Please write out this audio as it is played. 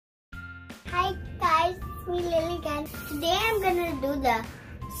Hi guys, it's me Lily again. Today I'm gonna do the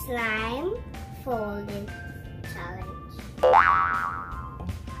slime folded challenge.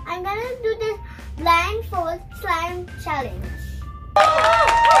 I'm gonna do the blindfold slime challenge.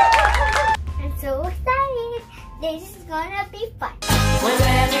 I'm so excited. This is gonna be fun.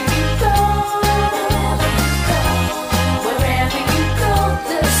 Wherever you go,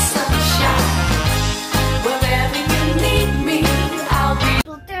 the sunshine. Wherever you need me, I'll be. It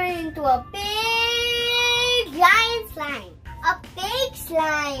will turn into a big giant slime. A big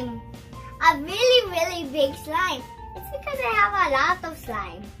slime. A really big slime. It's because I have a lot of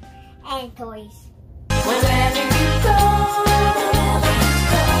slime and toys. Wherever you go,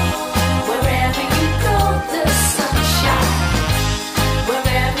 the sunshine.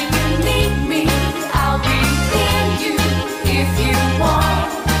 Wherever you need me, I'll be in you if you want.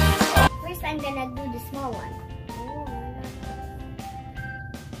 First, I'm gonna do the small one.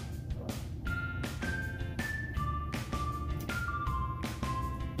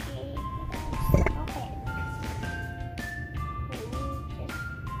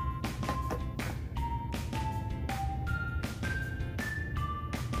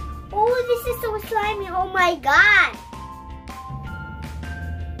 Oh, this is so slimy. Oh my god.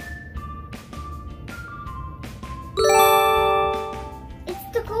 It's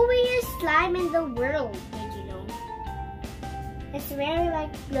the gooeyest slime in the world. Did you know? It's very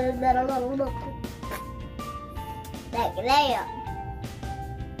like that.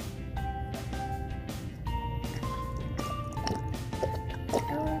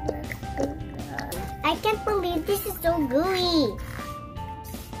 I can't believe this is so gooey.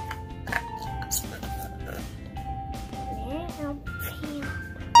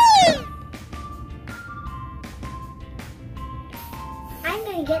 I'm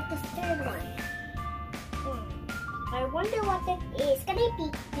gonna get the third one. I wonder what it is. Can I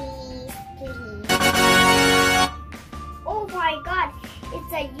peek, please? Oh my god,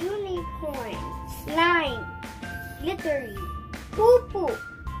 it's a unicorn slime, glittery, poo poo.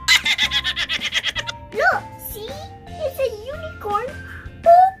 Look, see? It's a unicorn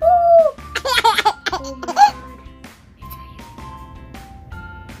poo poo. Oh my god.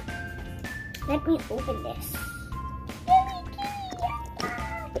 Let me open this.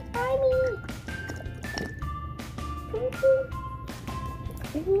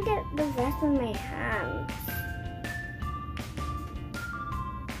 Let me get the rest of my hands.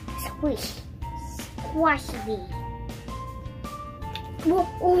 Squish. Squash these. Oh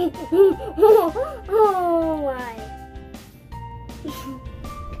my.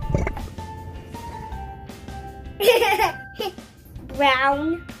 Brown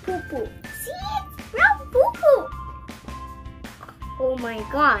poo poo. See, it's brown poo poo. Oh my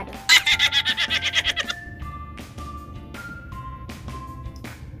god.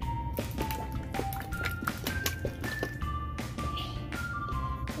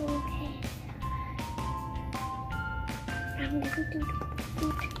 Okay. I'm gonna do the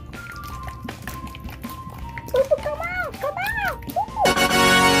poo poo. Poo poo, come out, come out. Poo poo.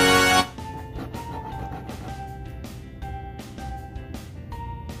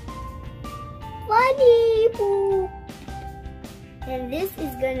 Funny poo. And this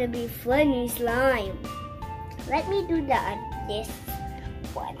is gonna be funny slime. Let me do this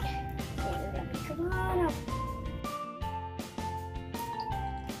one. Come on up.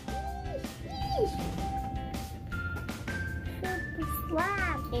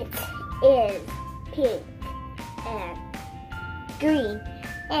 Slime. It is pink and green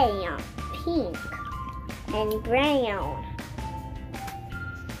and pink and brown.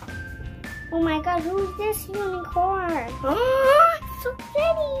 Oh my god, who's this unicorn? Oh, it's so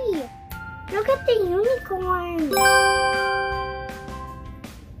pretty. Look at the unicorn.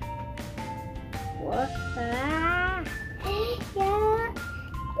 What? Ah. Yeah.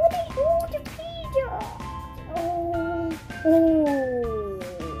 Oh, the pizza. Oh.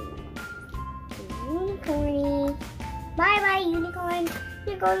 Unicorn. Bye bye, unicorn.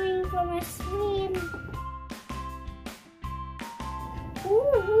 You're going for a swim.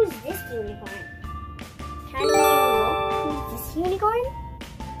 Ooh, who's this unicorn? Can you look who's this unicorn?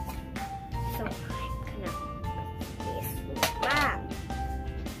 So I'm gonna this slime.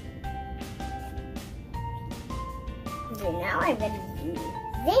 So now I'm gonna do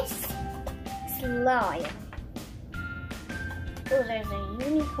this slime. Oh, there's a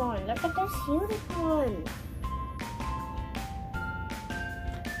unicorn. Look at this unicorn.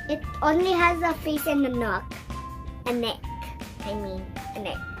 It only has a face and a neck. A neck.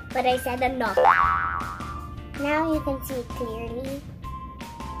 But I said a neck. Now you can see it clearly.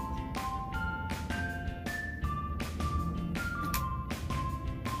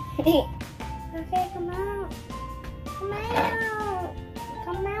 Okay, come out. Come out.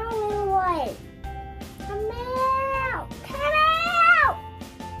 Come out, little one. Come out. Come out.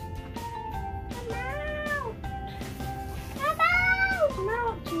 Come out. Come out. Come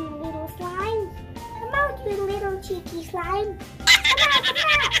out, you little slime. Come out, you little cheeky slime. Come out, come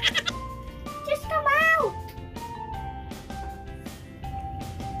out. Just come out.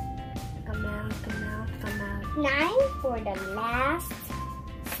 Come out, come out, come out. Time for the last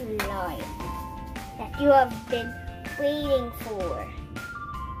slime that you have been waiting for.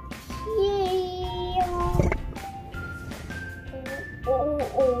 Yeah.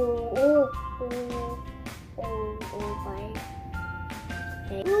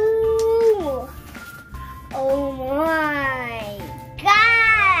 Ooh. Oh my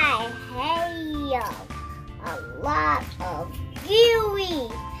God. Hey, a lot of gooey.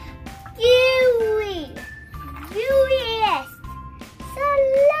 Gooeyest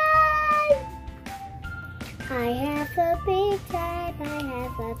slime. I have a big slime. I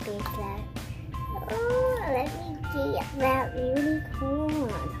have a big slime. Oh, let me get that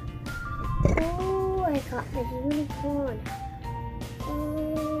unicorn. Oh, I got the unicorn.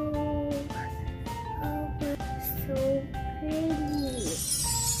 Oh, so pretty.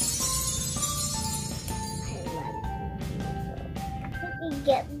 I love it. Let me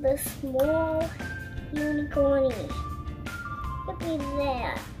get the small unicorny. Give me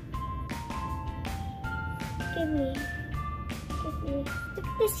that. Give me. Look at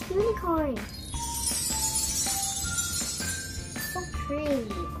this unicorn. So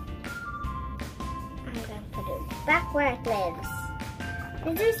pretty. I'm gonna put it back where it lives.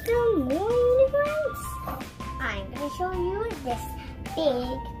 Is there still more unicorns? I'm gonna show you this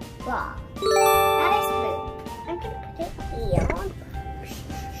big ball. That is blue. I'm gonna put it here.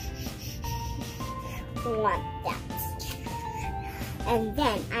 Like that. And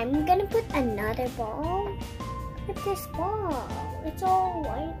then I'm gonna put another ball. Look at this ball. It's all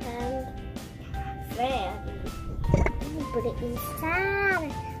white and red. Let me put it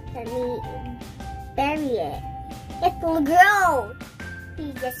inside. Let me bury it. It will grow.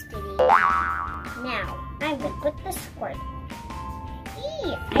 He's just kidding. Now I'm gonna put the squirt.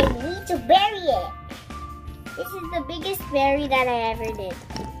 I need to bury it. This is the biggest berry that I ever did.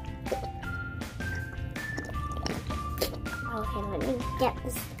 Okay, let me get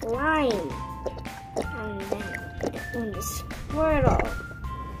the slime. And then put it on the squirtle.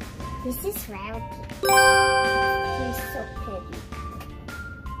 This is Rarity. She's so pretty.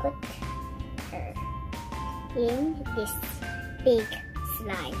 Put her in this big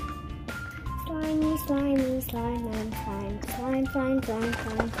slime. Slimy, slimy, slime, and slime. Slime, slime, slime,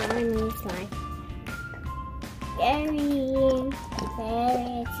 slime, slimy, slime. Burying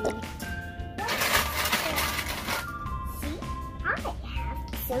Rarity.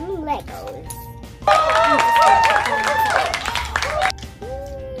 Some Legos.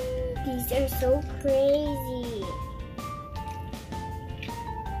 These are so crazy.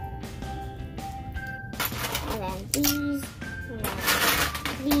 And then these.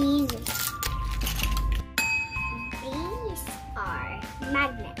 These are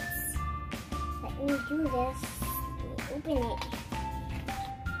magnets. Let me do this. Open it.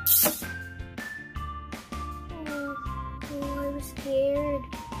 Oh, I was scared.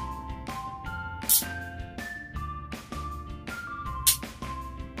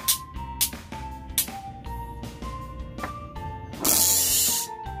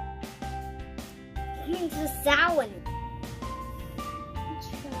 It's a sound.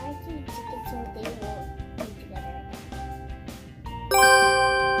 Try to stick it so they won't come together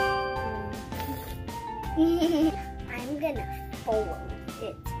again. I'm gonna fold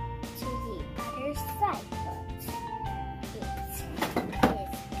it to the other side, but it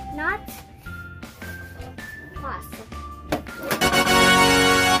is not possible.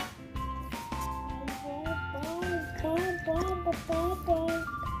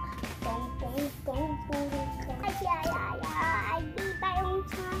 I need my own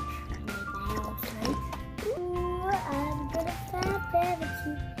time. Ooh, I'm gonna fat berry.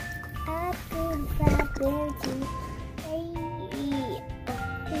 I'm gonna fat berry. Hey,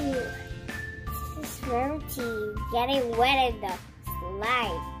 okay. This is Rarity getting wet in the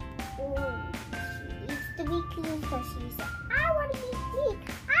slime. Ooh, she needs to be clean because she said, I want to be clean.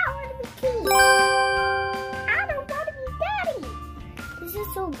 I want to be clean. I don't want to be dirty. This is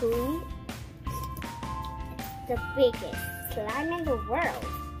so gooey. The biggest slime in the world.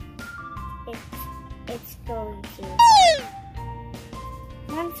 It's going to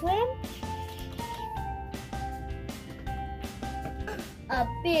want to swim. A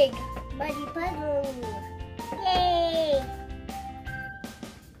big muddy puddle. Yay!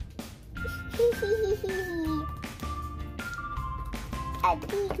 A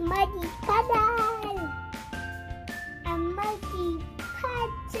big muddy puddle. A muddy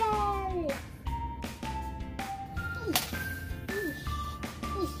puddle.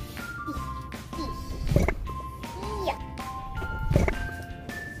 Yeah.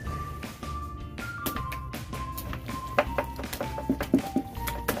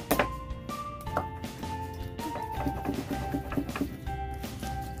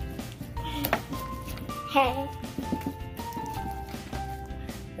 Hey.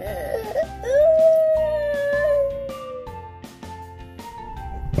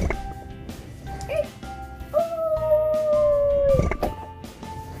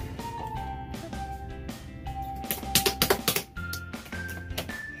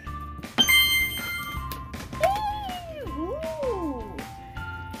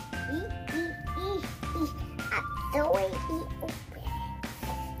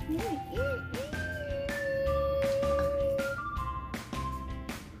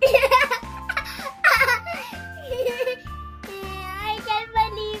 I can't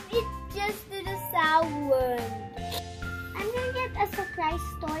believe it just did a sound. I'm gonna get a surprise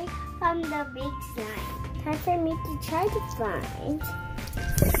toy from the big slime. Time for me to try to find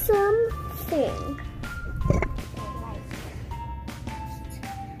something.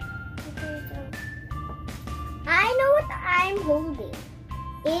 I know what I'm holding.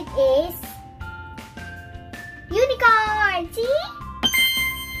 It is unicorn. See?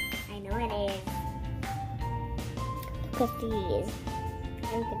 I know it is. Look at these.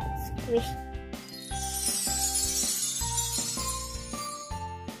 I'm gonna squish.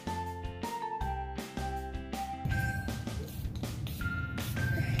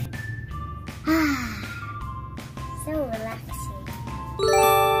 So relaxing.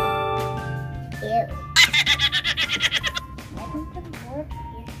 Ew. I don't put more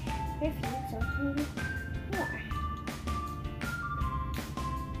perfume so can we more.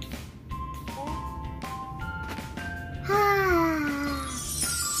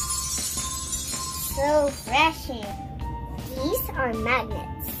 So refreshing. These are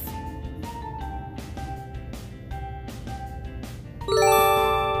magnets.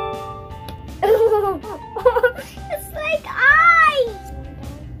 It's like ice.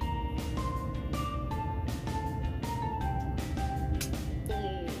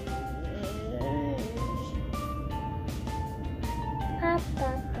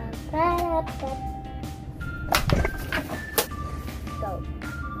 Go.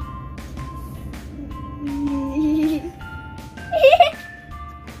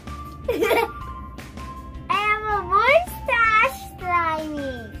 I have a mustache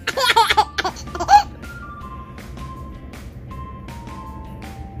slimy.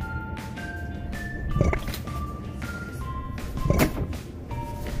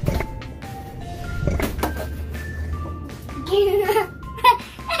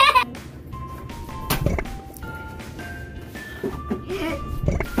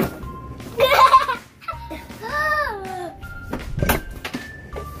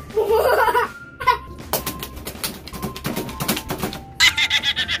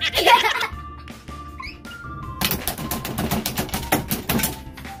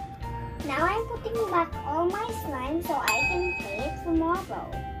 Now I'm putting back all my slime so I can play it tomorrow.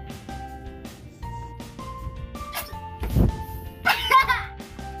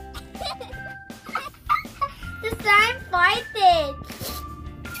 The slime farted.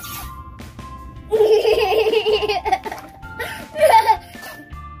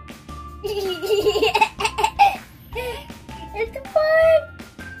 It's a fart.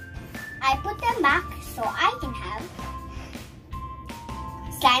 I put them back so I can have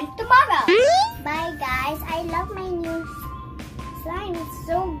slime tomorrow. Bye guys, I love my new slime. It's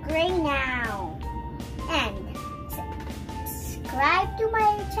so great now. And subscribe to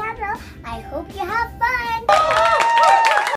my channel. I hope you have fun.